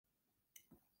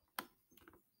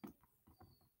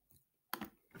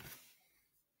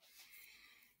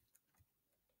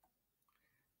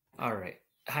All right.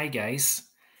 Hi, guys.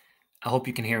 I hope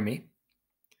you can hear me.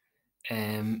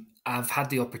 I've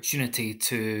had the opportunity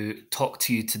to talk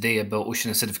to you today about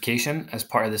ocean acidification as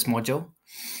part of this module,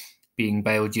 being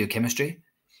biogeochemistry.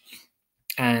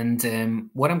 And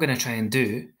what I'm going to try and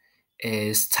do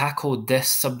is tackle this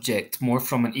subject more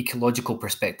from an ecological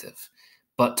perspective,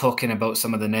 but talking about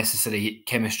some of the necessary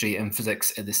chemistry and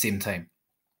physics at the same time.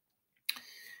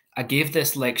 I gave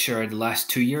this lecture the last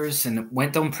 2 years and it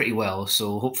went down pretty well.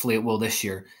 So hopefully it will this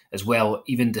year as well,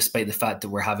 even despite the fact that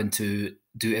we're having to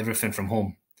do everything from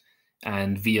home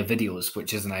and via videos,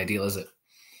 which isn't ideal, is it?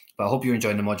 But I hope you're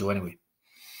enjoying the module anyway.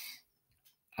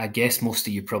 I guess most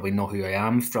of you probably know who I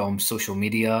am from social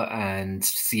media and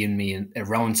seeing me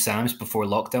around SAMS before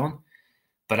lockdown,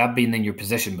 but I've been in your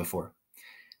position before.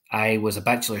 I was a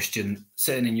bachelor student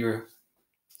sitting in your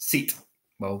seat,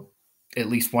 well, at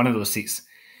least one of those seats,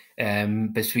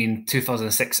 between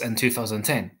 2006 and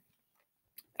 2010.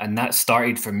 And that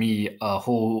started for me a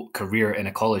whole career in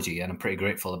ecology, and I'm pretty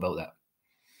grateful about that.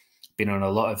 Been on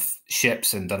a lot of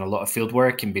ships and done a lot of field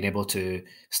work and been able to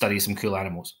study some cool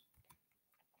animals.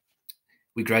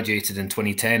 We graduated in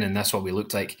 2010, and that's what we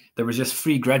looked like. There was just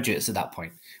 3 graduates at that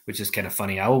point, which is kind of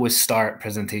funny. I always start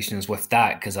presentations with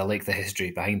that because I like the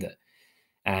history behind it.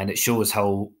 And it shows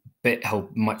how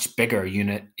much bigger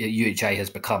UHI has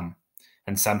become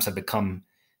and SAMS have become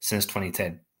since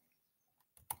 2010.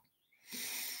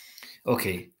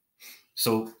 Okay,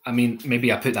 so I mean,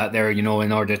 maybe I put that there, in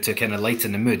order to kind of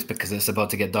lighten the mood because it's about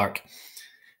to get dark.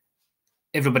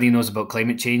 Everybody knows about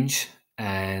climate change,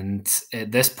 and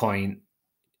at this point,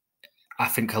 I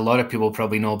think a lot of people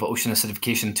probably know about ocean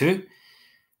acidification too.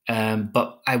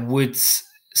 But I would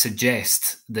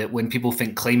suggest that when people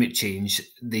think climate change,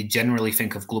 they generally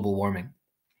think of global warming.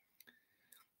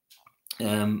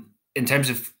 In terms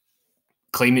of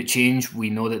climate change, we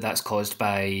know that that's caused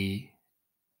by,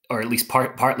 or at least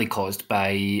partly caused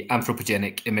by,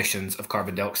 anthropogenic emissions of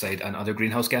carbon dioxide and other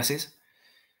greenhouse gases.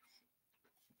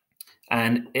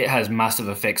 And it has massive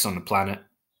effects on the planet,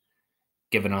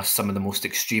 giving us some of the most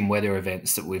extreme weather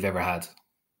events that we've ever had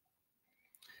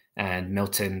and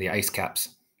melting the ice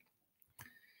caps.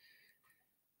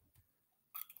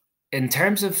 In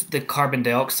terms of the carbon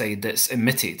dioxide that's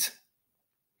emitted,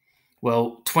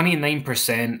 well,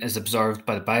 29% is absorbed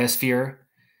by the biosphere.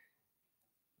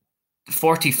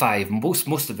 45,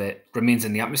 most of it remains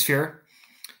in the atmosphere,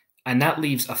 and that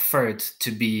leaves a third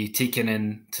to be taken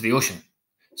into the ocean.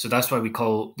 So that's why we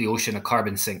call the ocean a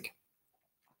carbon sink.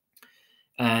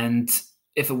 And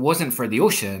if it wasn't for the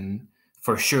ocean,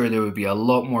 for sure there would be a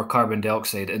lot more carbon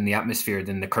dioxide in the atmosphere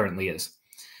than there currently is.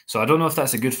 So I don't know if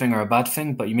that's a good thing or a bad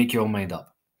thing, but you make your own mind up.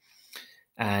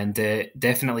 And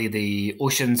definitely the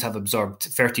oceans have absorbed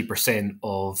 30%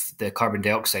 of the carbon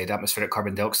dioxide, atmospheric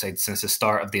carbon dioxide, since the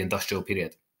start of the industrial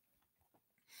period.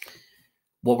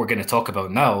 What we're going to talk about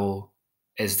now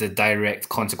is the direct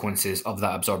consequences of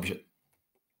that absorption.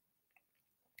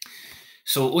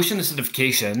 So ocean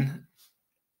acidification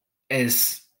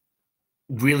is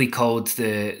really called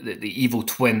the evil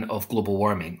twin of global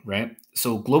warming, right?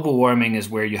 So global warming is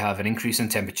where you have an increase in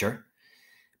temperature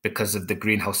because of the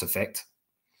greenhouse effect.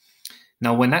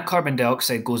 Now, when that carbon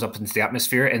dioxide goes up into the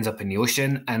atmosphere, it ends up in the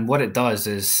ocean, and what it does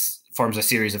is forms a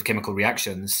series of chemical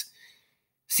reactions.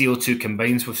 CO2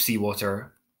 combines with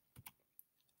seawater,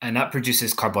 and that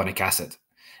produces carbonic acid.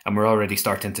 And we're already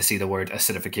starting to see the word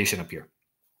acidification appear.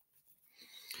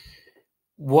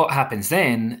 What happens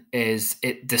then is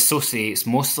it dissociates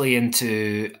mostly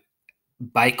into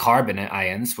bicarbonate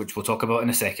ions, which we'll talk about in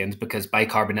a second, because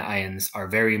bicarbonate ions are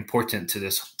very important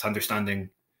to understanding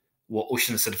what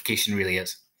ocean acidification really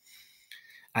is,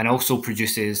 and also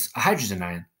produces a hydrogen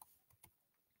ion.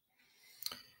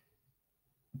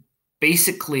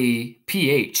 Basically,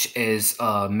 pH is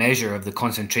a measure of the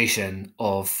concentration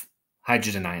of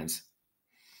hydrogen ions.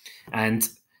 And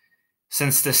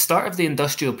since the start of the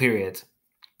industrial period,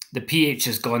 the pH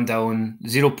has gone down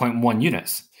 0.1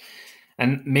 units.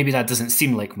 And maybe that doesn't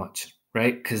seem like much,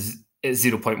 right? Because it's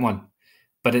 0.1,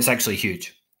 but it's actually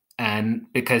huge. And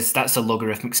because that's a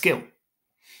logarithmic scale.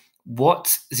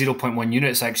 What 0.1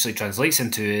 units actually translates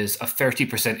into is a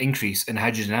 30% increase in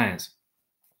hydrogen ions.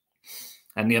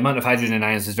 And the amount of hydrogen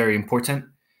ions is very important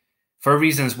for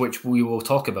reasons which we will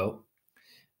talk about,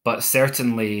 but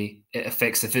certainly it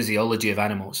affects the physiology of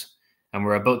animals. And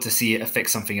we're about to see it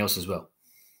affect something else as well.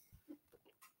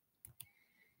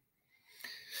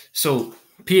 So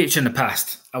pH in the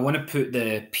past, I want to put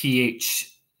the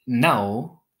pH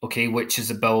now, okay, which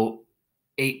is about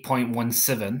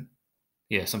 8.17,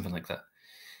 yeah, something like that,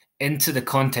 into the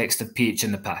context of pH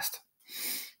in the past.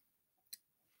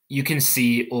 You can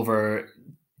see over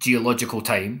geological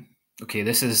time, Okay,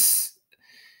 this is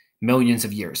millions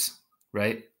of years,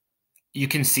 right? You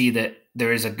can see that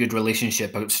there is a good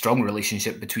relationship, a strong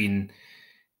relationship between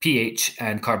pH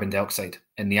and carbon dioxide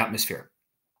in the atmosphere.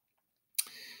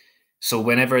 So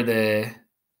whenever the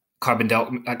carbon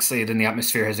dioxide in the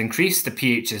atmosphere has increased, the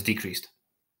pH has decreased.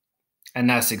 And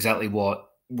that's exactly what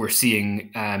we're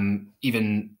seeing,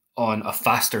 even on a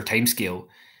faster timescale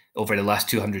over the last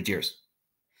 200 years.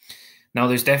 Now,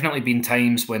 there's definitely been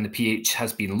times when the pH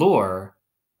has been lower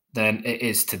than it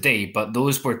is today, but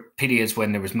those were periods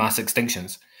when there was mass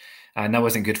extinctions, and that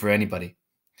wasn't good for anybody.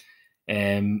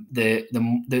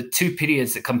 The two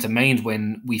periods that come to mind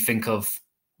when we think of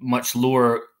much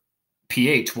lower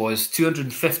pH was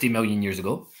 250 million years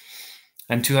ago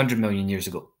and 200 million years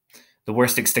ago, the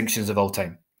worst extinctions of all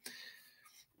time.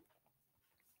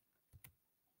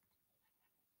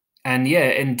 And yeah,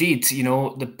 indeed,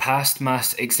 the past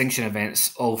mass extinction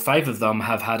events, all 5 of them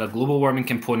have had a global warming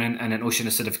component and an ocean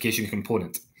acidification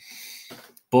component.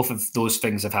 Both of those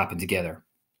things have happened together.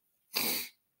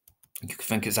 You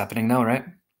think it's happening now, right?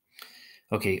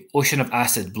 Okay, ocean of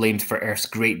acid blamed for Earth's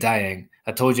great dying.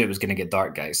 I told you it was going to get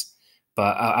dark, guys.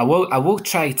 But I will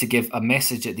try to give a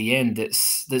message at the end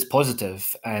that's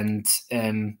positive and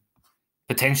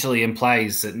potentially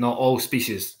implies that not all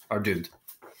species are doomed.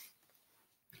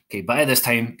 Okay, by this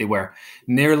time they were.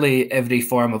 Nearly every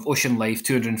form of ocean life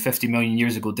 250 million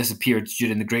years ago disappeared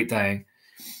during the Great Dying.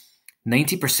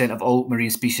 90% of all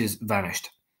marine species vanished.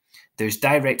 There's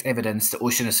direct evidence that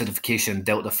ocean acidification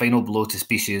dealt the final blow to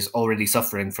species already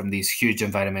suffering from these huge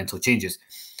environmental changes.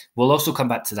 We'll also come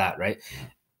back to that, right?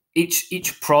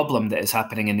 Each problem that is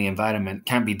happening in the environment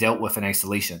can't be dealt with in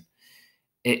isolation.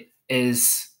 It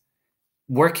is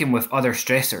working with other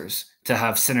stressors to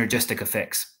have synergistic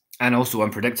effects and also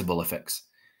unpredictable effects.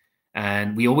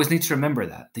 And we always need to remember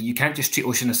that you can't just treat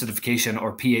ocean acidification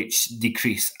or pH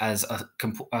decrease as a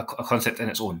concept in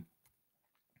its own.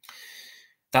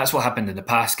 That's what happened in the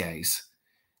past, guys.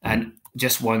 And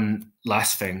just one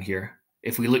last thing here.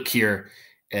 If we look here,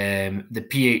 the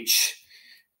pH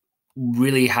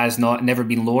really has never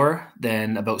been lower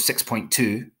than about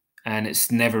 6.2, and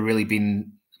it's never really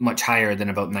been much higher than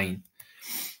about 9.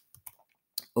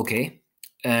 Okay.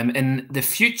 In the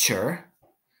future,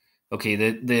 okay,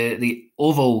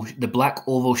 the black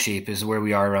oval shape is where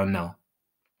we are around now.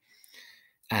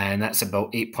 And that's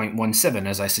about 8.17,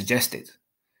 as I suggested.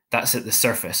 That's at the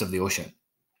surface of the ocean.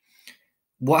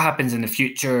 What happens in the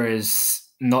future is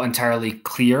not entirely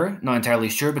clear, not entirely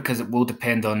sure, because it will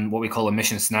depend on what we call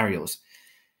emission scenarios.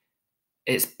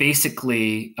 It's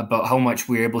basically about how much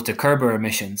we're able to curb our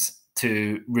emissions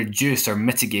to reduce or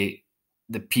mitigate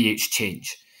the pH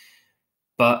change.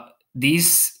 But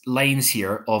these lines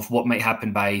here of what might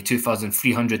happen by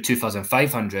 2300,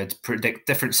 2500 predict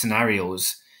different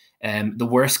scenarios. The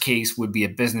worst case would be a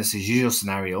business as usual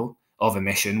scenario of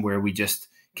emission, where we just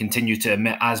continue to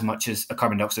emit as much as a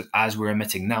carbon dioxide as we're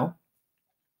emitting now.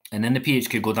 And then the pH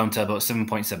could go down to about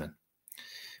 7.7,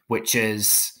 which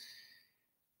is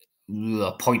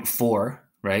 0.4,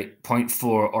 right? 0.4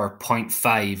 or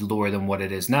 0.5 lower than what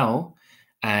it is now.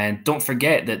 And don't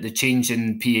forget that the change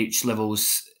in pH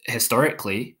levels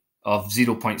historically of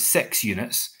 0.6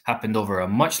 units happened over a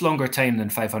much longer time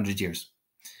than 500 years,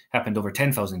 happened over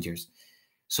 10,000 years.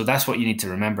 So that's what you need to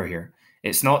remember here.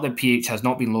 It's not that pH has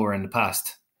not been lower in the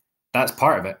past. That's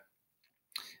part of it.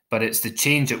 But it's the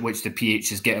change at which the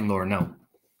pH is getting lower now.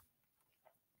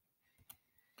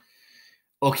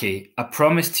 Okay, I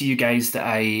promised to you guys that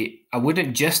I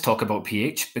wouldn't just talk about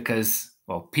pH because,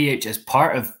 well, pH is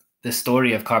part of the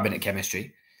story of carbonate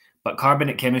chemistry, but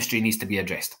carbonate chemistry needs to be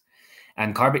addressed.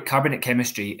 And carbonate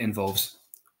chemistry involves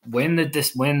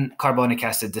when carbonic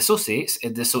acid dissociates,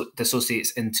 it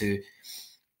dissociates into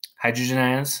hydrogen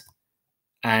ions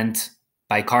and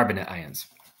bicarbonate ions.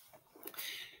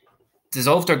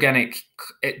 Dissolved inorganic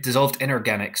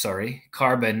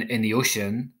carbon in the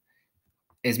ocean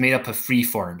is made up of 3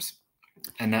 forms,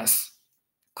 and that's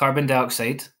carbon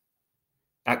dioxide,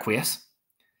 aqueous,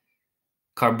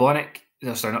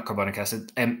 not carbonic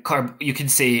acid. You can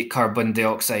say carbon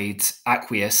dioxide,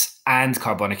 aqueous, and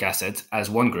carbonic acid as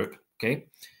one group. Okay.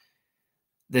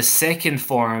 The second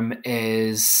form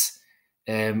is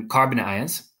carbonate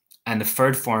ions, and the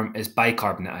third form is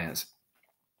bicarbonate ions.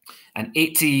 And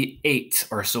 88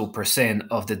 or so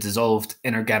 % of the dissolved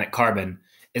inorganic carbon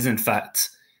is in fact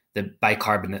the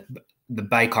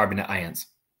bicarbonate ions.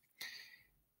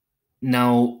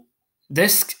 Now,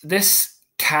 this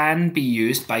can be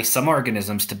used by some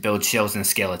organisms to build shells and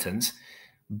skeletons,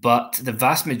 but the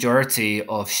vast majority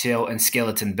of shell and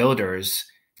skeleton builders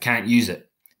can't use it.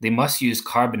 They must use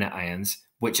carbonate ions,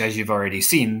 which, as you've already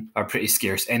seen, are pretty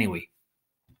scarce anyway.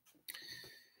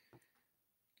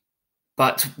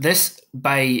 But this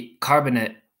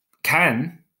bicarbonate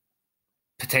can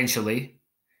potentially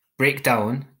break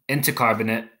down into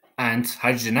carbonate and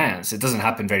hydrogen ions. It doesn't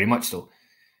happen very much though,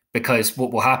 because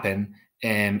what will happen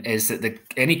is that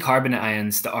any carbonate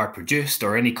ions that are produced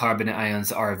or any carbonate ions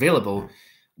that are available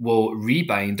will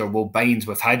rebind or will bind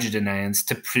with hydrogen ions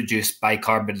to produce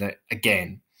bicarbonate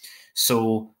again.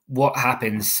 So what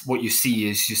happens, what you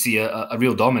see a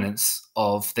real dominance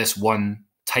of this one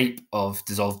type of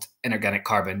dissolved inorganic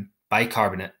carbon,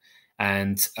 bicarbonate,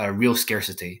 and a real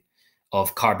scarcity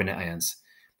of carbonate ions.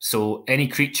 So any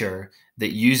creature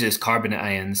that uses carbonate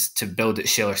ions to build its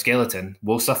shell or skeleton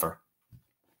will suffer.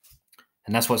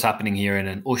 And that's what's happening here in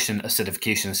an ocean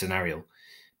acidification scenario.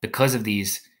 Because of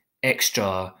these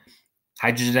extra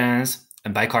hydrogen ions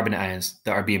and bicarbonate ions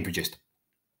that are being produced.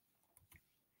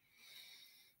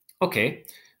 Okay,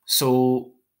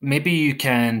 so maybe you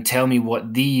can tell me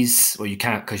what these, well, you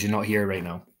can't because you're not here right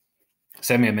now.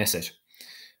 Send me a message.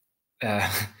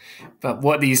 But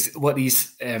what these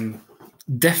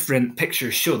different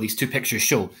pictures show, these two pictures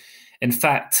show. In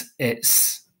fact,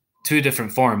 it's two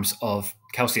different forms of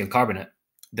calcium carbonate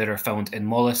that are found in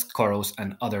mollusks, corals,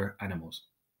 and other animals.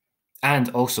 And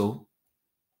also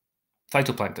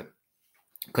phytoplankton,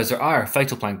 because there are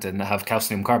phytoplankton that have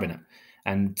calcium carbonate.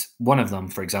 And one of them,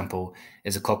 for example,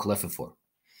 is a coccolithophore.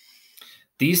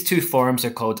 These two forms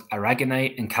are called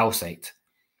aragonite and calcite.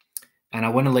 And I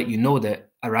want to let you know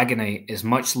that aragonite is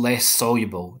much less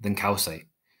soluble than calcite.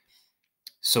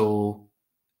 So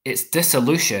its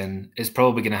dissolution is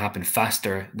probably going to happen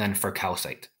faster than for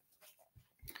calcite.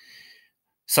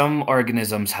 Some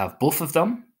organisms have both of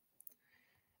them.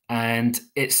 And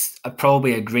it's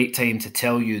probably a great time to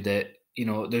tell you that,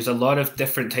 there's a lot of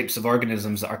different types of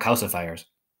organisms that are calcifiers.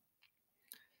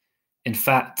 In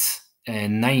fact,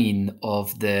 9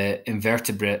 of the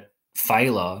invertebrate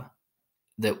phyla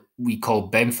that we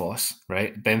call benthos,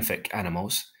 right, benthic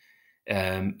animals,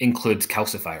 include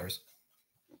calcifiers.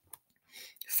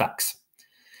 Facts.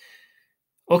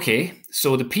 Okay,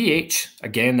 so the pH,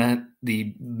 again,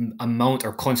 the amount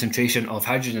or concentration of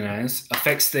hydrogen ions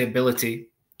affects the ability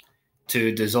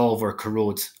to dissolve or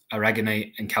corrode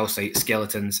aragonite and calcite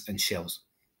skeletons and shells.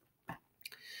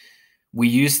 We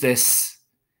use this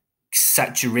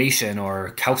saturation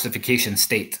or calcification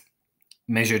state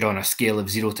measured on a scale of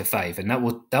 0 to 5, and that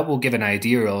will give an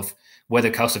idea of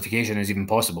whether calcification is even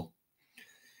possible.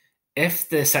 If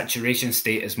the saturation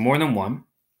state is more than 1,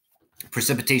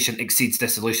 precipitation exceeds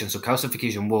dissolution, so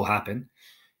calcification will happen.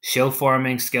 Shell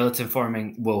forming, skeleton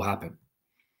forming will happen.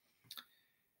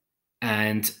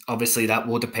 And obviously that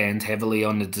will depend heavily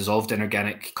on the dissolved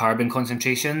inorganic carbon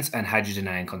concentrations and hydrogen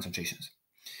ion concentrations.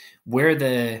 Where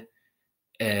the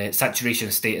saturation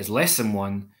state is less than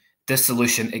 1,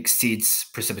 dissolution exceeds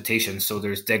precipitation, so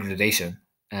there's degradation,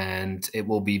 and it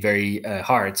will be very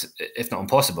hard, if not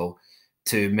impossible,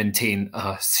 to maintain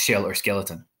a shell or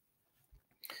skeleton.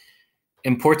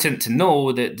 Important to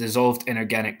know that dissolved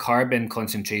inorganic carbon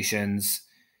concentrations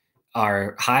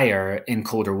are higher in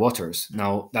colder waters.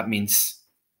 Now, that means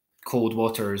cold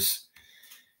waters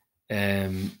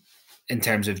in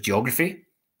terms of geography,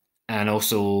 and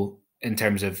also in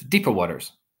terms of deeper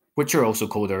waters, which are also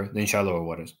colder than shallower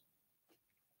waters.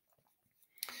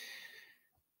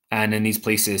 And in these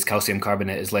places, calcium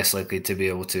carbonate is less likely to be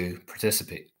able to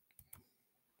participate.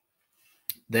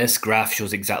 This graph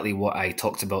shows exactly what I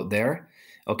talked about there.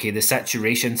 Okay, the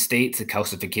saturation state, the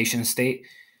calcification state,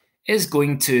 is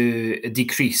going to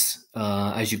decrease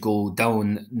as you go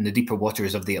down in the deeper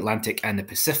waters of the Atlantic and the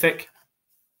Pacific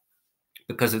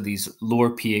because of these lower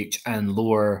pH and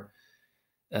lower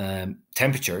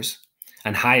temperatures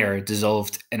and higher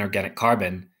dissolved inorganic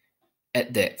carbon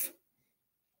at depth.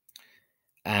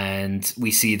 And we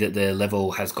see that the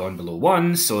level has gone below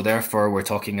 1, so therefore we're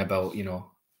talking about,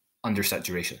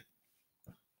 undersaturation.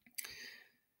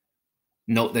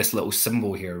 Note this little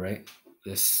symbol here, right?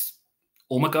 This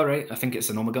omega, right? I think it's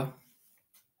an omega.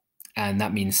 And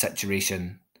that means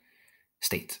saturation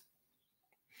state.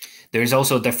 There's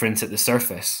also a difference at the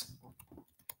surface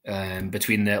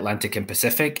between the Atlantic and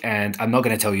Pacific. And I'm not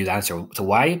going to tell you the answer to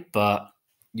why, but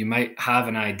you might have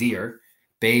an idea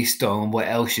based on what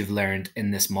else you've learned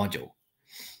in this module.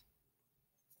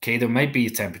 Okay, there might be a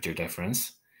temperature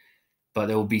difference, but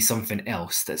there will be something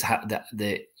else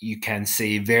that you can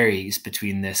say varies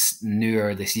between this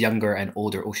younger and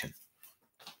older ocean.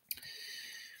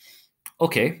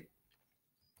 Okay.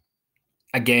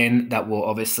 Again, that will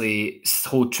obviously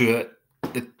hold true at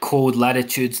the cold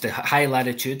latitudes, the high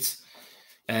latitudes,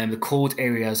 and the cold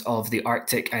areas of the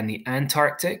Arctic and the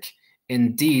Antarctic.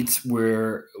 Indeed,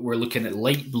 we're looking at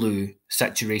light blue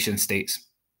saturation states.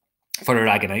 for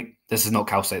aragonite. This is not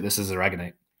calcite, this is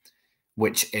aragonite,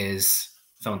 which is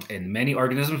found in many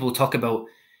organisms. We'll talk about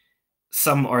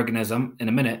some organism in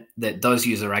a minute that does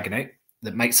use aragonite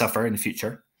that might suffer in the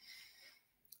future.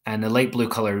 And the light blue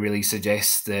color really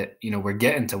suggests that, we're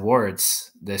getting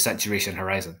towards the saturation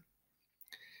horizon.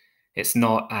 It's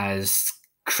not as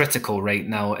critical right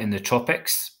now in the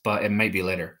tropics, but it might be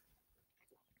later.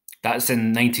 That's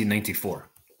in 1994.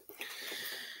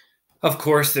 Of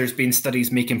course, there's been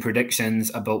studies making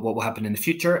predictions about what will happen in the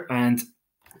future, and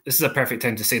this is a perfect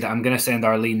time to say that I'm going to send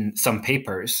Arlene some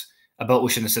papers about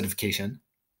ocean acidification,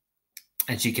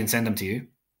 and she can send them to you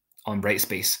on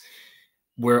Brightspace,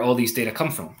 where all these data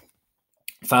come from.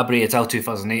 Fabry et al.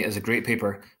 2008 is a great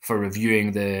paper for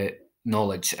reviewing the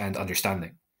knowledge and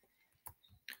understanding.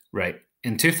 Right.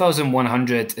 In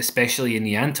 2100, especially in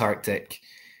the Antarctic,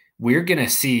 we're going to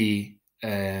see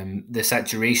the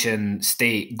saturation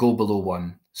state go below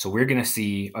 1. So we're going to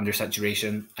see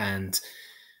undersaturation and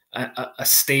a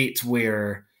state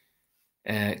where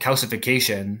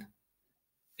calcification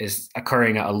is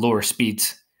occurring at a lower speed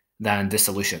than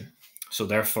dissolution. So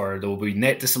therefore, there will be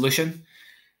net dissolution,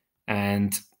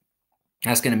 and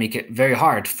that's going to make it very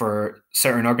hard for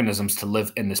certain organisms to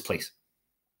live in this place.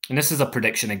 And this is a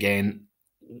prediction again.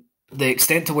 The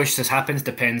extent to which this happens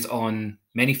depends on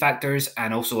many factors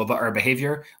and also about our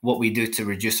behavior, what we do to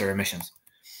reduce our emissions.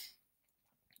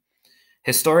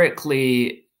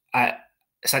 Historically, at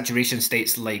saturation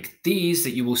states like these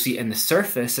that you will see in the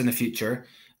surface in the future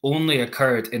only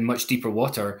occurred in much deeper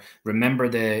water. Remember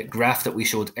the graph that we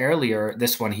showed earlier,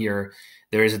 this one here,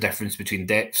 there is a difference between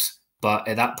depths, but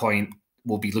at that point,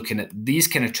 we'll be looking at these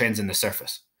kind of trends in the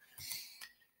surface.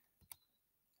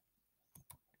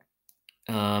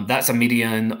 That's a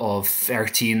median of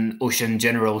 13 ocean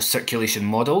general circulation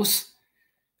models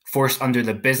forced under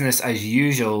the business as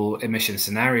usual emission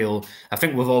scenario. I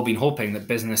think we've all been hoping that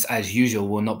business as usual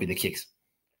will not be the case.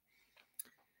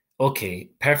 Okay,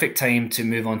 perfect time to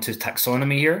move on to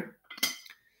taxonomy here.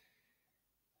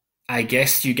 I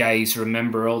guess you guys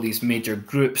remember all these major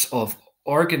groups of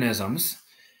organisms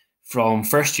from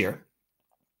first year.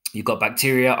 You've got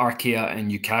bacteria, archaea,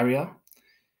 and eukarya.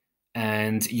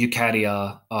 And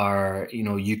eukarya are,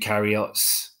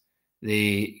 eukaryotes.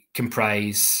 They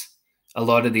comprise a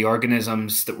lot of the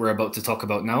organisms that we're about to talk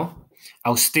about now.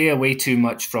 I'll stay away too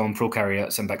much from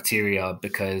prokaryotes and bacteria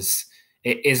because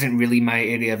it isn't really my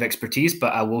area of expertise,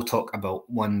 but I will talk about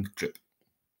one group.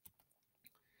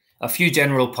 A few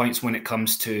general points when it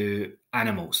comes to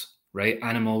animals, right?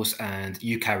 Animals and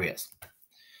eukaryotes.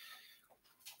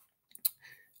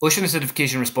 Ocean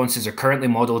acidification responses are currently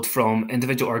modeled from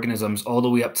individual organisms all the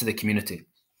way up to the community.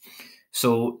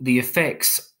 So the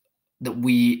effects that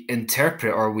we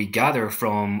interpret or we gather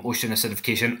from ocean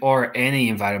acidification or any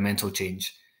environmental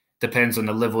change depends on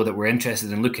the level that we're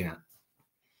interested in looking at,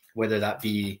 whether that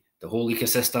be the whole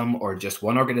ecosystem or just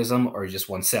one organism or just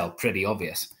one cell. Pretty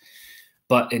obvious,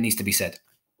 but it needs to be said.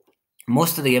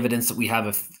 Most of the evidence that we have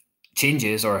of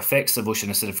changes or effects of ocean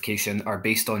acidification are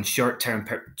based on short-term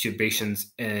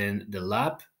perturbations in the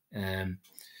lab. And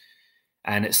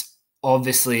it's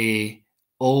obviously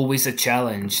always a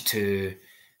challenge to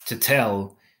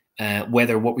tell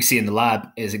whether what we see in the lab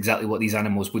is exactly what these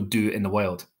animals would do in the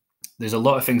wild. There's a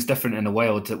lot of things different in the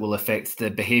wild that will affect the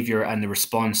behavior and the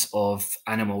response of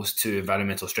animals to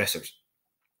environmental stressors,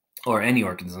 or any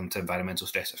organism to environmental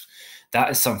stressors. That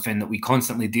is something that we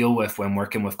constantly deal with when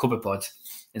working with copepods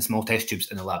in small test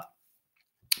tubes in the lab.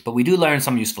 But we do learn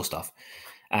some useful stuff.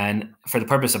 And for the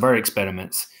purpose of our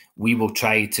experiments, we will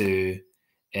try to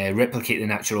replicate the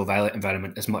natural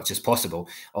environment as much as possible,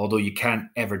 although you can't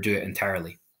ever do it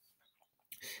entirely.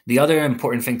 The other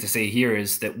important thing to say here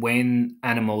is that when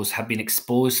animals have been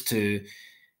exposed to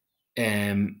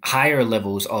higher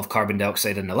levels of carbon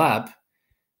dioxide in the lab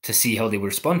to see how they will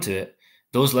respond to it,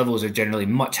 those levels are generally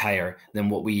much higher than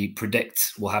what we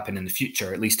predict will happen in the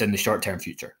future, at least in the short-term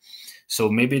future. So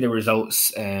maybe the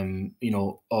results,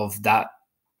 of that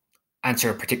answer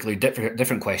a particularly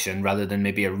different question rather than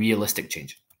maybe a realistic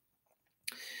change.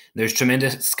 There's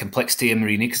tremendous complexity in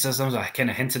marine ecosystems. I kind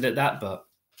of hinted at that, but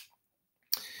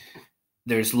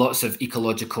there's lots of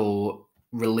ecological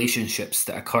relationships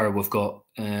that occur. We've got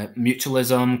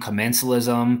mutualism,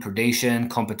 commensalism, predation,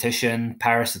 competition,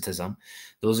 parasitism.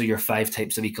 Those are your 5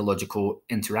 types of ecological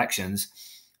interactions.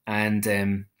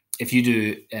 And if you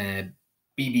do a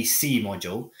BBC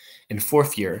module in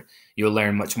 4th year, you'll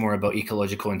learn much more about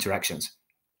ecological interactions.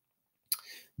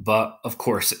 But of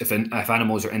course, if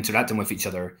animals are interacting with each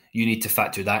other, you need to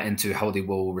factor that into how they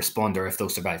will respond or if they'll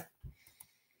survive.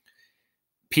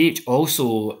 pH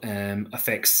also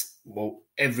affects, well,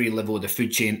 every level of the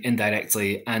food chain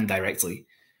indirectly and directly.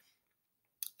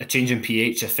 A change in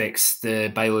pH affects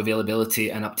the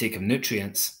bioavailability and uptake of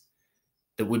nutrients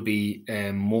that would be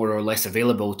more or less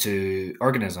available to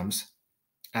organisms,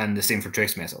 and the same for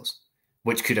trace metals,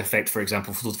 which could affect, for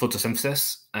example,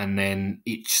 photosynthesis and then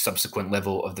each subsequent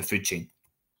level of the food chain.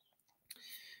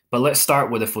 But let's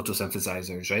start with the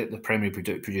photosynthesizers, right? The primary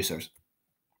producers.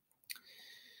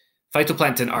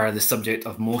 Phytoplankton are the subject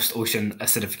of most ocean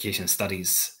acidification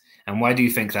studies. And why do you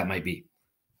think that might be?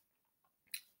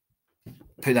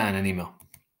 Put that in an email.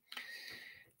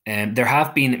 There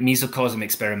have been mesocosm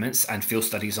experiments and field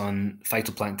studies on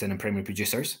phytoplankton and primary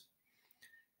producers.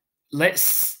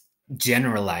 Let's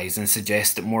generalize and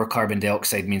suggest that more carbon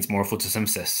dioxide means more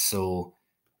photosynthesis, so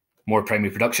more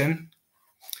primary production.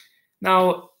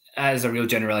 Now, that is a real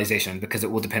generalization because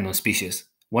it will depend on species.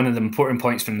 One of the important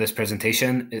points from this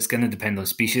presentation, it's going to depend on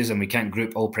species, and we can't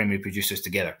group all primary producers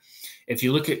together. If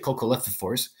you look at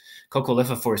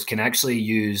coccolithophores can actually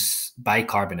use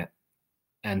bicarbonate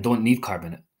and don't need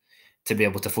carbonate to be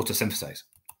able to photosynthesize.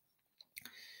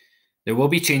 There will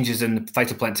be changes in the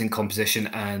phytoplankton composition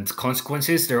and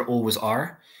consequences. There always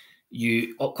are.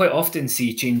 You quite often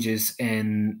see changes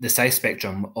in the size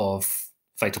spectrum of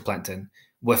phytoplankton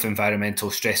with environmental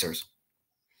stressors.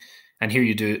 And here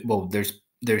you do, well,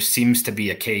 there seems to be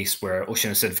a case where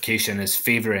ocean acidification is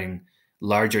favoring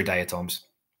larger diatoms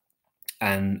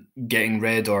and getting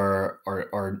rid or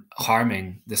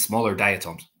harming the smaller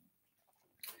diatoms.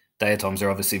 Diatoms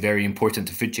are obviously very important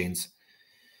to food chains.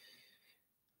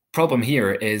 Problem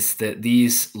here is that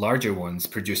these larger ones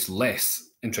produce less,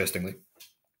 interestingly,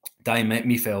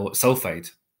 dimethyl sulfide.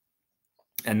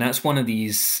 And that's one of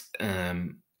these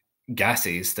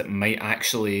gases that might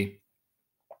actually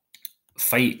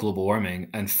fight global warming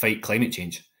and fight climate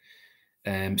change.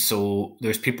 So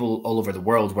there's people all over the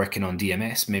world working on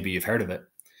DMS. Maybe you've heard of it.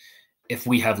 If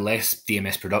we have less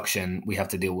DMS production, we have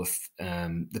to deal with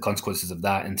the consequences of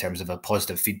that in terms of a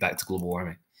positive feedback to global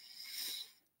warming.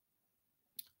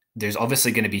 There's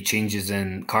obviously going to be changes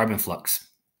in carbon flux,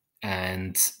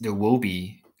 and there will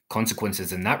be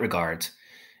consequences in that regard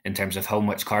in terms of how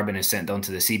much carbon is sent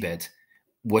onto the seabed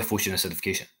with ocean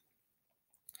acidification.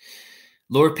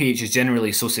 Lower pH is generally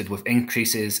associated with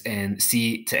increases in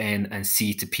C to N and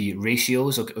C to P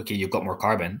ratios. Okay, you've got more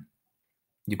carbon,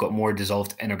 you've got more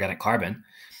dissolved inorganic carbon,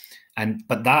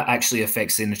 but that actually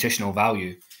affects the nutritional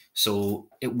value. So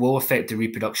it will affect the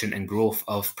reproduction and growth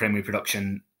of primary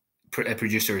production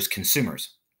producers'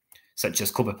 consumers, such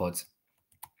as copepods,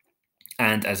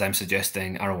 and, as I'm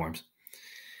suggesting, arrowworms.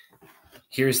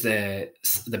 Here's the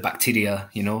bacteria,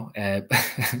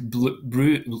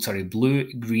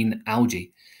 blue-green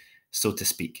algae, so to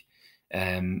speak,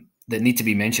 that need to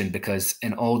be mentioned because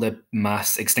in all the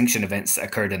mass extinction events that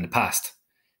occurred in the past,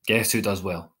 guess who does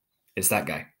well? It's that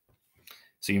guy.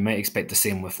 So you might expect the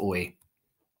same with OA.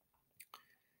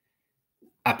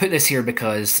 I put this here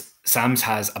because SAMS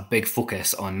has a big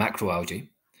focus on macroalgae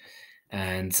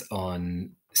and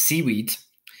on seaweed,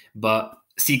 but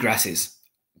seagrasses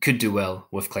could do well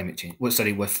with climate change. With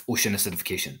ocean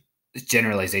acidification. It's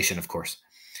generalization, of course.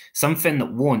 Something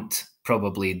that won't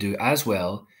probably do as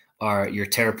well are your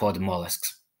theropod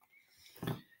mollusks.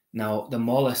 Now, the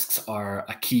mollusks are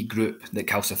a key group that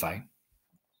calcify.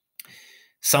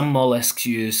 Some mollusks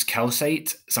use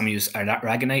calcite, some use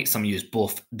aragonite, some use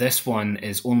both. This one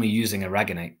is only using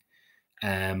aragonite.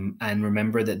 And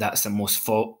remember that that's the most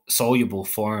soluble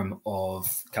form of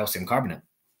calcium carbonate.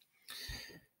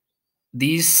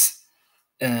 These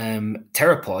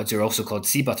theropods are also called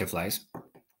sea butterflies,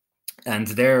 and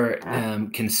they're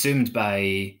consumed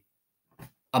by,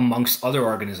 amongst other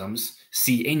organisms,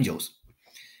 sea angels.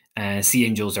 Sea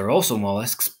angels are also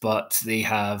mollusks, but they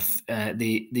have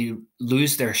they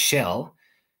lose their shell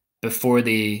before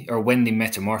when they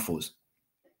metamorphose.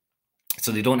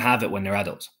 So they don't have it when they're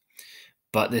adults.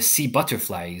 But the sea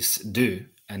butterflies do,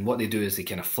 and what they do is they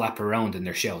kind of flap around in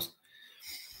their shells.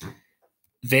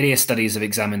 Various studies have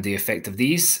examined the effect of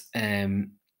these,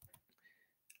 and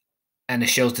the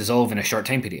shells dissolve in a short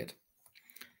time period.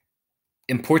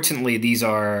 Importantly, these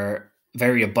are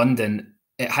very abundant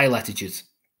at high latitudes.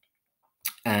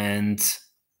 And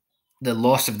the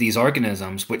loss of these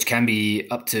organisms, which can be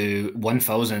up to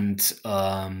 1,000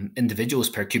 individuals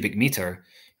per cubic meter,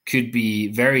 could be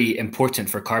very important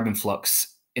for carbon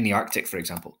flux in the Arctic, for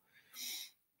example.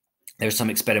 There's some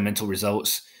experimental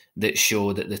results that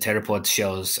show that the theropod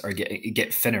shells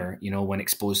get thinner, when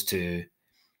exposed to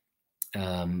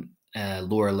a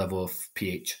lower level of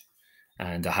pH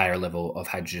and a higher level of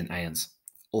hydrogen ions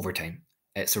over time.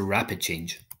 It's a rapid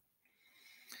change.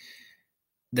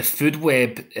 the food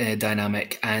web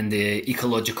dynamic and the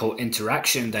ecological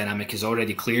interaction dynamic is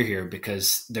already clear here,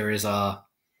 because there is a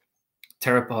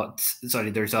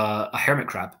there's a hermit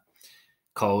crab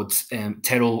called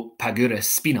Pteropagurus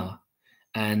spina,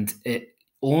 and it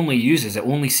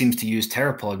only seems to use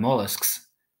theropod mollusks,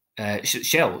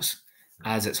 shells,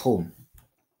 as its home.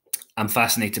 I'm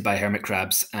fascinated by hermit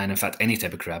crabs, and in fact any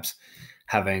type of crabs,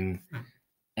 having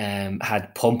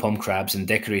had pom-pom crabs and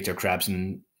decorator crabs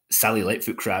and Sally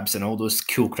Lightfoot crabs and all those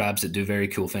cool crabs that do very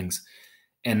cool things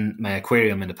in my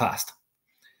aquarium in the past.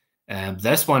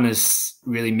 This one is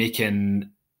really making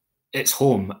its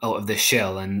home out of this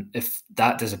shell, and if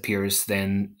that disappears,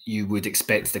 then you would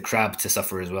expect the crab to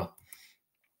suffer as well.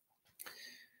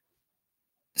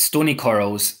 Stony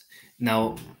corals.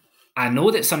 Now, I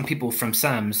know that some people from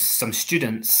SAMS, some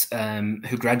students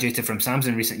who graduated from SAMS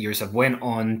in recent years, have went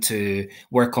on to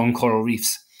work on coral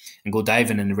reefs and go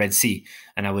diving in the Red Sea.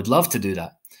 And I would love to do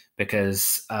that,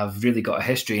 because I've really got a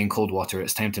history in cold water.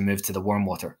 It's time to move to the warm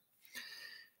water.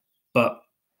 But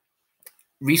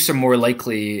reefs are more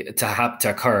likely to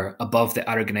occur above the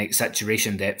aragonite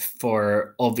saturation depth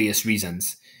for obvious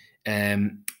reasons.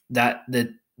 That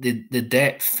the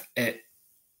depth at,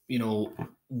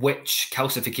 which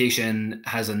calcification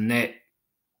has a net,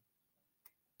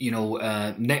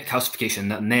 net calcification,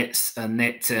 that nets a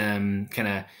net kind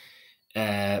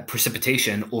of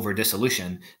precipitation over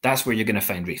dissolution, that's where you're going to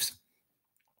find reefs.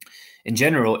 In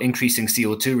general, increasing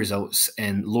CO2 results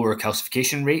in lower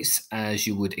calcification rates, as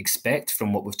you would expect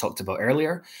from what we've talked about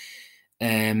earlier.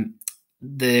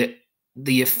 The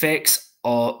effects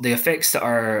that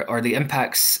are, or the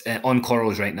impacts on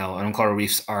corals right now and on coral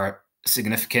reefs are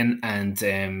significant and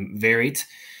varied,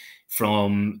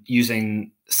 from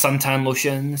using suntan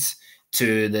lotions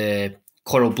to the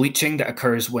coral bleaching that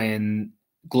occurs when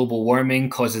global warming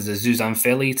causes the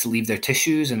zooxanthellae to leave their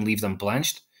tissues and leave them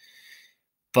blanched.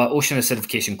 But ocean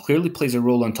acidification clearly plays a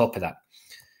role on top of that,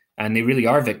 and they really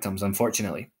are victims,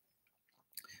 unfortunately.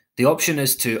 The option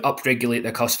is to upregulate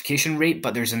their calcification rate,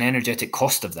 but there's an energetic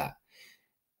cost of that.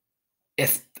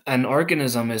 If an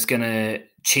organism is going to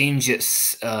change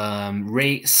its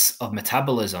rates of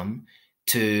metabolism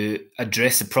to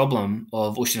address the problem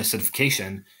of ocean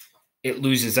acidification, it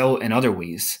loses out in other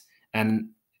ways.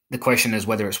 And the question is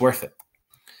whether it's worth it.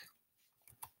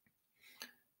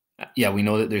 Yeah, we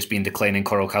know that there's been declining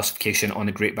coral calcification on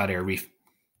the Great Barrier Reef.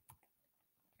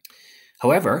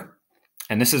 However,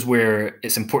 and this is where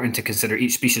it's important to consider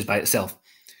each species by itself,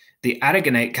 the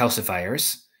aragonite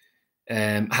calcifiers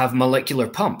have molecular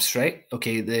pumps, right?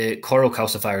 Okay, the coral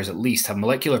calcifiers at least have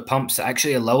molecular pumps that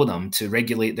actually allow them to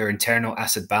regulate their internal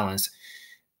acid balance.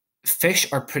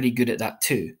 Fish are pretty good at that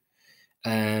too.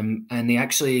 And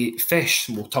fish,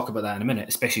 we'll talk about that in a minute,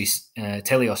 especially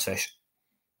teleos fish,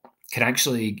 can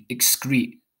actually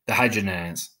excrete the hydrogen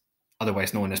ions,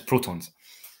 otherwise known as protons,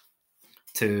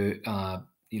 to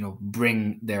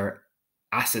bring their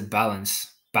acid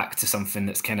balance back to something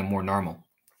that's kind of more normal.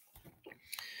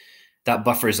 That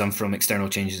buffers them from external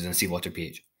changes in seawater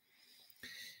pH.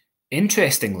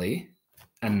 Interestingly,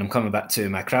 and I'm coming back to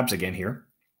my crabs again here,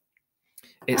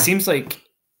 it seems like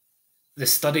the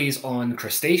studies on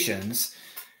crustaceans,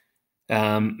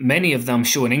 many of them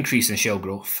show an increase in shell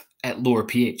growth at lower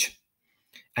pH.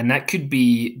 And that could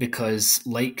be because,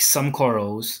 like some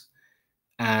corals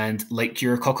and like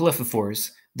your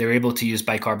coccolithophores, they're able to use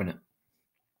bicarbonate.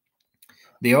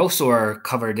 They also are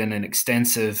covered in an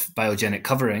extensive biogenic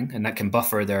covering, and that can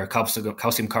buffer their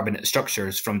calcium carbonate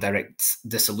structures from direct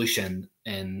dissolution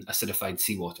in acidified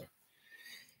seawater.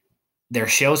 Their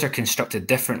shells are constructed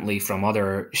differently from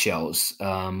other shells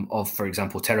of, for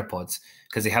example, pteropods,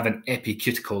 because they have an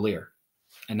epicuticle layer.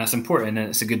 And that's important, and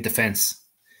it's a good defense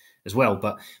as well.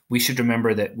 But we should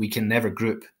remember that we can never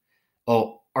group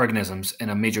all organisms in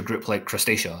a major group like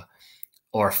Crustacea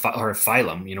or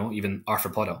phylum, even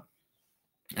Arthropoda,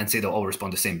 and say they'll all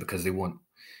respond the same, because they won't.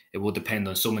 It will depend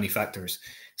on so many factors.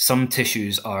 Some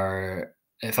tissues are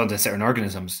found in certain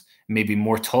organisms may be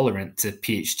more tolerant to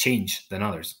pH change than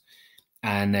others.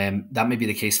 And that may be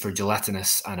the case for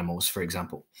gelatinous animals, for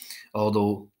example.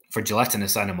 Although for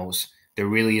gelatinous animals, there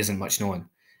really isn't much known,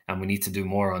 and we need to do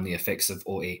more on the effects of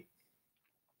OA.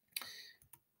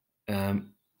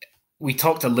 We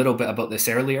talked a little bit about this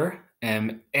earlier.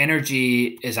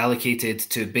 Energy is allocated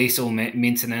to basal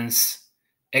maintenance,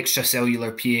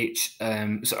 extracellular pH,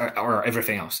 or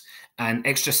everything else. And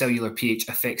extracellular pH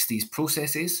affects these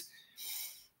processes.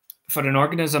 For an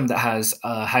organism that has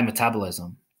a high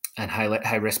metabolism and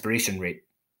high respiration rate,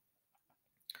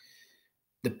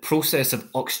 the process of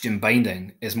oxygen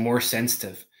binding is more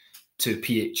sensitive to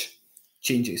pH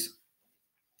changes.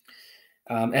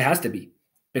 It has to be,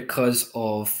 because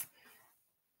of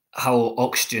how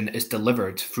oxygen is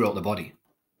delivered throughout the body.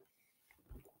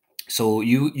 So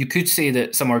you could say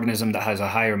that some organism that has a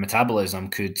higher metabolism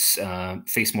could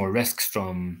face more risks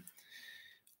from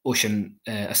ocean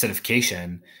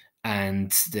acidification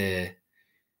and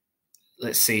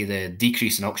let's say the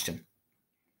decrease in oxygen.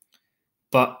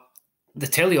 But the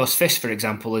teleos fish, for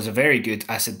example, is a very good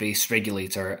acid-base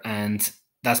regulator, and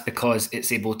that's because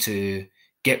it's able to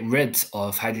get rid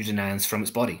of hydrogen ions from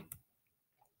its body.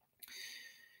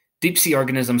 Deep sea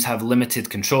organisms have limited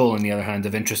control, on the other hand,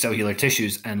 of intracellular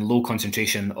tissues and low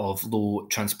concentration of low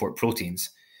transport proteins.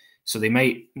 So they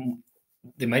might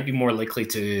be more likely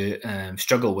to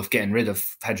struggle with getting rid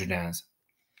of hydrogen ions.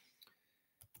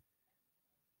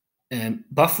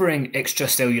 Buffering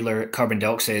extracellular carbon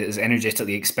dioxide is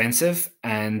energetically expensive,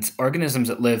 and organisms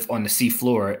that live on the sea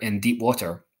floor in deep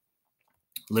water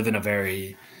live in a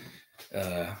very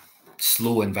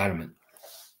slow environment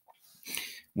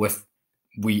with,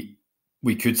 we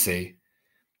could say,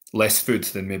 less food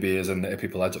than maybe is in the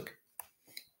epipelagic.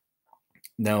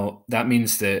 Now, that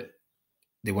means that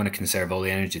they want to conserve all the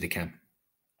energy they can.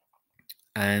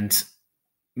 And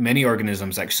many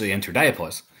organisms actually enter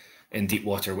diapause in deep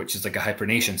water, which is like a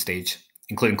hibernation stage,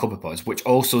 including copepods, which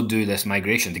also do this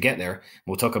migration to get there.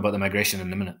 We'll talk about the migration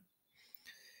in a minute.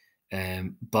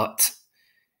 But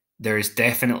there is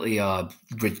definitely a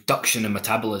reduction in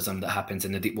metabolism that happens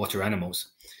in the deep water animals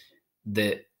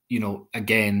that,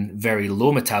 again, very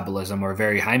low metabolism or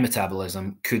very high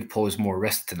metabolism could pose more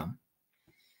risk to them.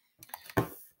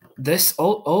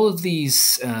 All of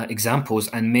these examples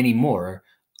and many more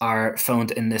are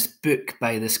found in this book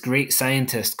by this great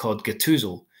scientist called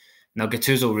Gattuso. Now,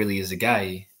 Gattuso really is a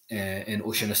guy in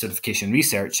ocean acidification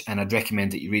research, and I'd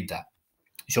recommend that you read that.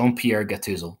 Jean-Pierre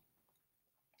Gattuso.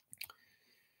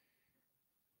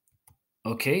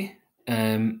 Okay.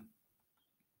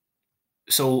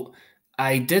 So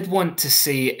I did want to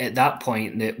say at that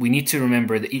point that we need to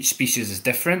remember that each species is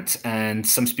different, and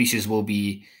some species will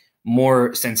be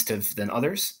more sensitive than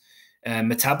others.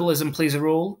 Metabolism plays a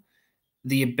role.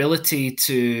 The ability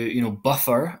to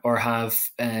buffer or have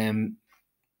buffering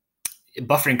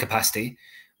capacity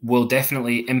will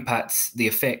definitely impact the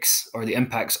effects or the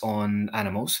impacts on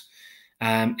animals.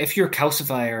 If you're a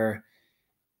calcifier,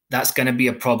 that's going to be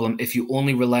a problem if you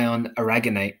only rely on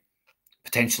aragonite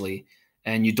potentially,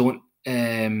 and you don't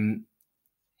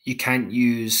you can't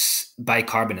use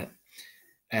bicarbonate.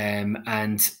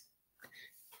 And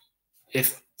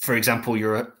if, for example,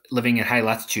 you're living in high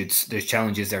latitudes, there's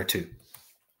challenges there too.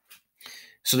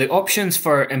 So the options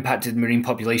for impacted marine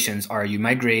populations are you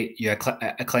migrate, you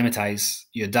acclimatize,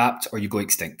 you adapt, or you go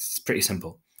extinct. It's pretty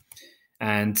simple.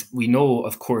 And we know,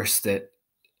 of course, that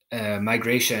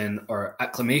migration or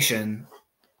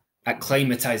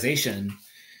acclimatization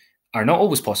are not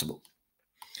always possible.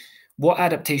 What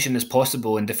adaptation is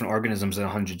possible in different organisms in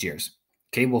 100 years?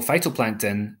 Okay, well,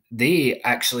 phytoplankton, they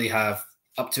actually have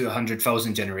up to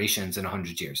 100,000 generations in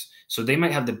 100 years. So they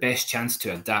might have the best chance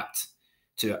to adapt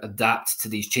to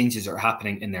these changes that are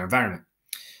happening in their environment.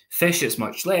 Fish, it's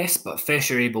much less, but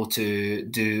fish are able to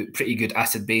do pretty good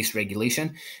acid-base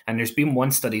regulation. And there's been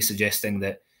one study suggesting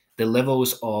that the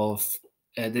levels of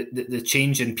the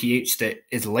change in pH that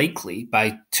is likely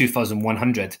by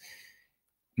 2100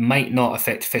 might not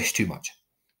affect fish too much.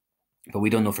 But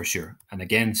we don't know for sure. And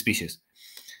again, species.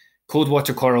 Cold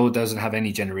water coral doesn't have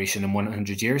any generation in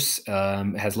 100 years.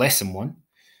 It has less than one.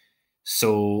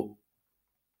 So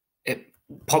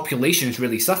populations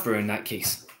really suffer in that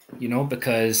case,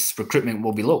 because recruitment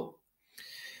will be low.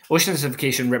 Ocean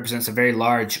acidification represents a very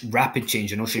large, rapid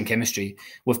change in ocean chemistry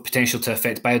with potential to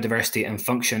affect biodiversity and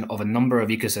function of a number of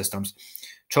ecosystems.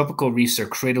 Tropical reefs are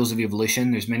cradles of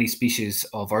evolution. There's many species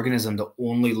of organisms that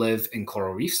only live in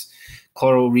coral reefs.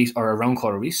 Coral reefs or around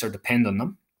coral reefs or depend on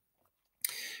them.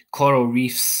 Coral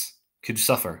reefs could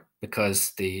suffer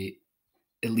because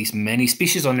at least many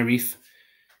species on the reef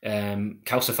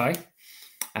calcify,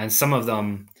 and some of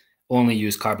them only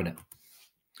use carbonate.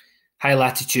 High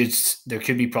latitudes, there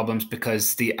could be problems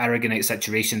because the aragonite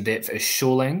saturation depth is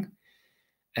shoaling,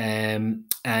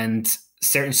 and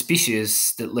certain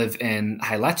species that live in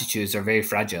high latitudes are very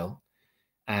fragile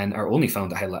and are only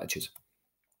found at high latitudes.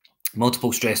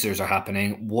 Multiple stressors are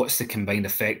happening. What's the combined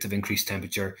effect of increased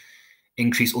temperature,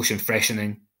 increased ocean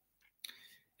freshening?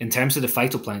 In terms of the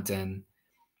phytoplankton,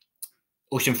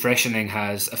 ocean freshening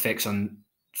has effects on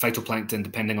phytoplankton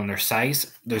depending on their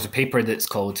size. There's a paper that's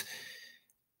called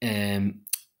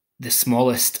the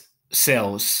smallest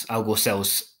cells, algal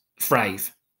cells,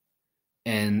 thrive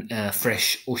in a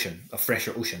fresher ocean.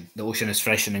 The ocean is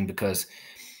freshening because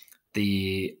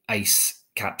the ice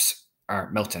caps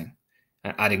are melting.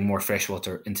 adding more fresh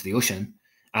water into the ocean,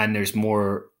 and there's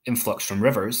more influx from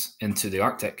rivers into the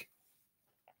Arctic.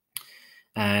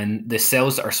 And the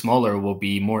cells that are smaller will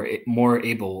be more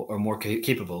able or more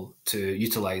capable to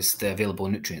utilize the available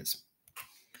nutrients.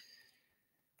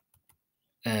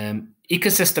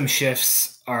 Ecosystem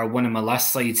shifts are one of my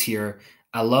last slides here.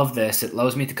 I love this. It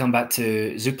allows me to come back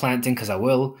to zooplankton because I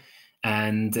will.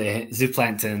 And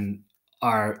zooplankton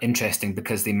are interesting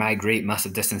because they migrate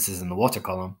massive distances in the water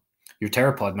column. Your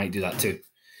pteropod might do that too.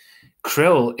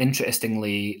 Krill,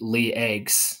 interestingly, lay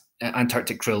eggs,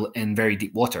 Antarctic krill, in very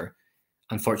deep water.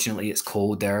 Unfortunately, it's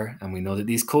cold there, and we know that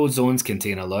these cold zones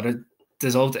contain a lot of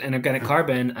dissolved inorganic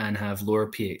carbon and have lower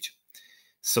pH.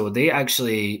 So they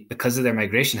actually, because of their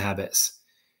migration habits,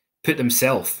 put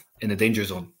themselves in the danger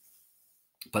zone.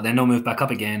 But then they'll move back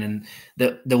up again, and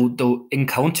they'll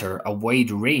encounter a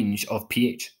wide range of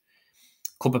pH.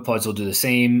 Copepods will do the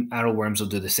same. Arrowworms will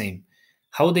do the same.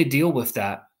 How they deal with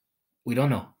that, we don't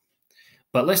know.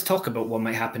 But let's talk about what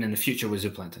might happen in the future with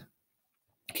zooplankton.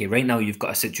 Okay, right now you've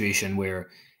got a situation where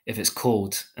if it's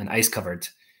cold and ice covered,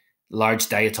 large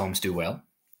diatoms do well.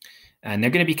 And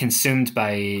they're going to be consumed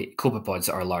by copepods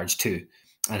that are large too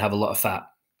and have a lot of fat.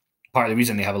 Part of the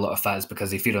reason they have a lot of fat is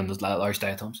because they feed on those large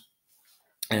diatoms.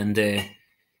 And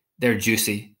they're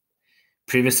juicy.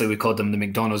 Previously, we called them the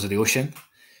McDonald's of the ocean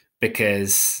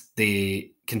because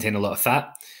they contain a lot of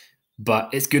fat, but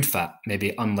it's good fat,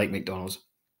 maybe unlike McDonald's.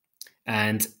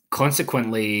 And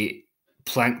consequently,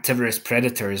 planktivorous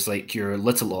predators like your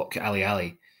little auk,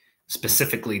 ali,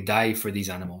 specifically dive for these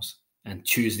animals and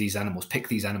choose these animals, pick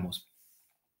these animals.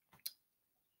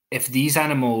 If these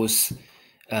animals,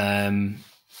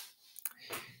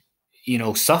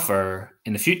 suffer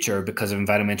in the future because of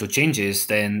environmental changes,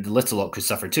 then the little auk could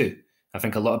suffer too. I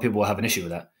think a lot of people will have an issue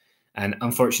with that. And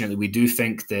unfortunately, we do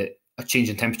think that a change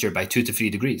in temperature by 2 to 3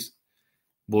 degrees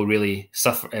will really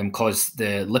suffer and cause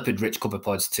the lipid-rich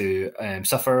copepods to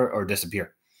suffer or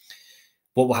disappear.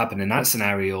 What will happen in that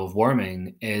scenario of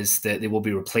warming is that they will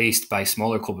be replaced by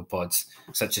smaller copepods,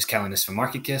 such as Calanus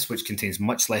pharmacicus, which contains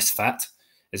much less fat,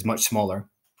 is much smaller.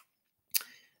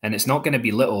 And it's not going to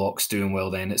be little auks doing well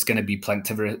then. It's going to be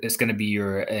planktivorous. It's going to be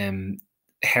your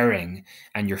herring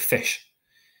and your fish.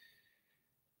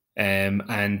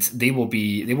 And they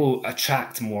will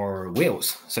attract more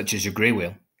whales, such as your grey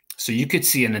whale. So you could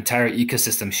see an entire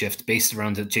ecosystem shift based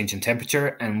around the change in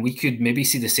temperature, and we could maybe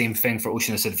see the same thing for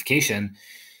ocean acidification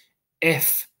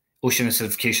if ocean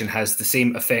acidification has the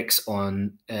same effects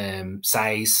on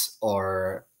size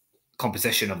or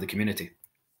composition of the community.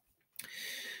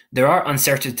 There are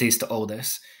uncertainties to all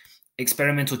this.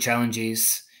 Experimental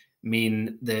challenges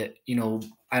mean that,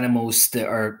 animals that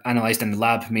are analysed in the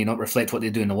lab may not reflect what they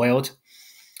do in the wild.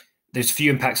 There's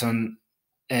few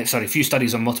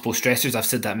studies on multiple stressors. I've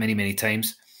said that many, many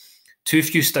times. Too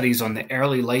few studies on the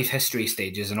early life history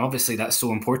stages. And obviously that's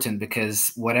so important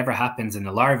because whatever happens in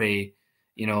the larvae,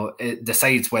 it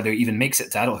decides whether it even makes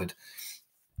it to adulthood.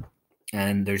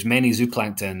 And there's many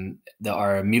zooplankton that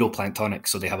are meroplanktonic.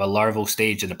 So they have a larval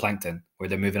stage in the plankton where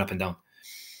they're moving up and down.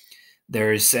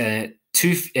 There's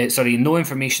no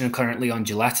information currently on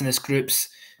gelatinous groups.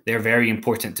 They're very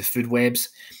important to food webs.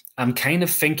 I'm kind of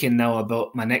thinking now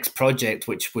about my next project,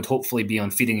 which would hopefully be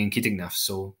on feeding and keating nymphs.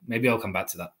 So maybe I'll come back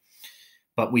to that.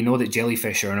 But we know that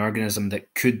jellyfish are an organism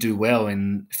that could do well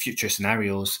in future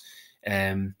scenarios.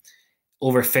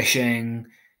 Overfishing,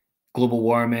 global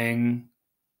warming,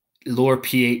 lower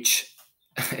pH.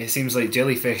 It seems like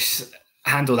jellyfish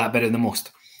handle that better than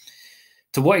most.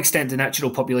 To what extent do natural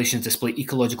populations display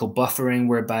ecological buffering,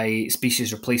 whereby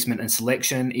species replacement and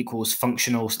selection equals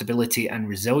functional stability and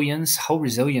resilience? How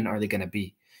resilient are they going to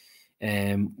be?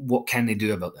 What can they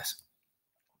do about this?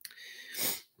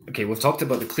 Okay, we've talked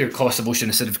about the clear cost of ocean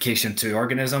acidification to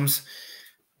organisms,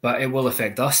 but it will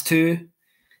affect us too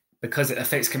because it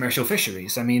affects commercial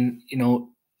fisheries. I mean,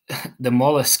 the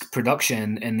mollusk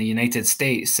production in the United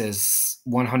States is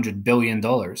 $100 billion.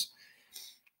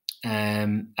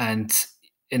 And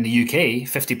in the UK,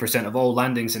 50% of all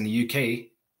landings in the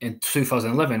UK in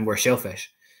 2011 were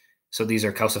shellfish. So these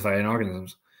are calcifying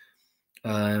organisms.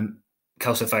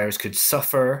 Calcifiers could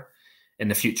suffer in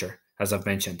the future, as I've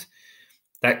mentioned.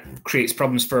 That creates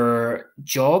problems for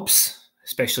jobs,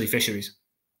 especially fisheries.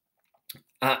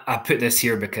 I put this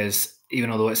here because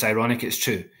even although it's ironic, it's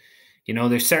true.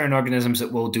 There's certain organisms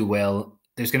that will do well.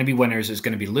 There's going to be winners, there's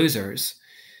going to be losers.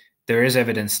 There is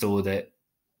evidence, though, that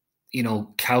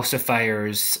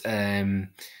calcifiers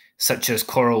such as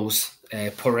corals,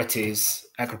 porites,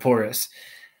 acroporis,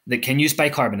 that can use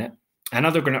bicarbonate, and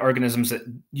other organisms that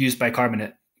use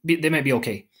bicarbonate, they might be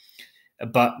okay.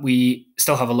 but we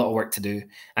still have a lot of work to do.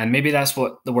 And maybe that's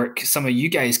what the work some of you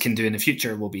guys can do in the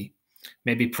future will be.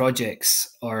 Maybe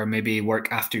projects or maybe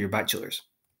work after your bachelor's.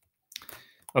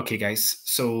 Okay, guys,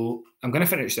 so I'm going to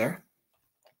finish there.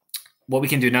 What we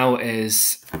can do now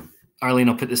is, Arlene,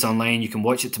 I'll put this online. You can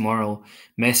watch it tomorrow.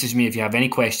 Message me if you have any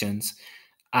questions.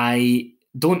 I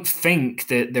don't think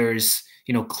that there's,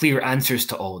 clear answers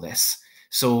to all this.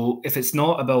 So if it's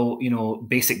not about,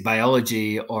 basic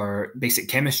biology or basic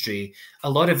chemistry, a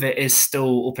lot of it is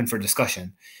still open for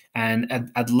discussion.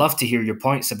 And I'd love to hear your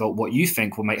points about what you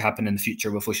think might happen in the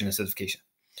future with ocean acidification.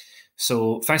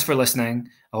 So thanks for listening.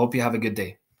 I hope you have a good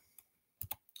day.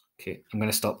 Okay, I'm going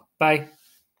to stop. Bye.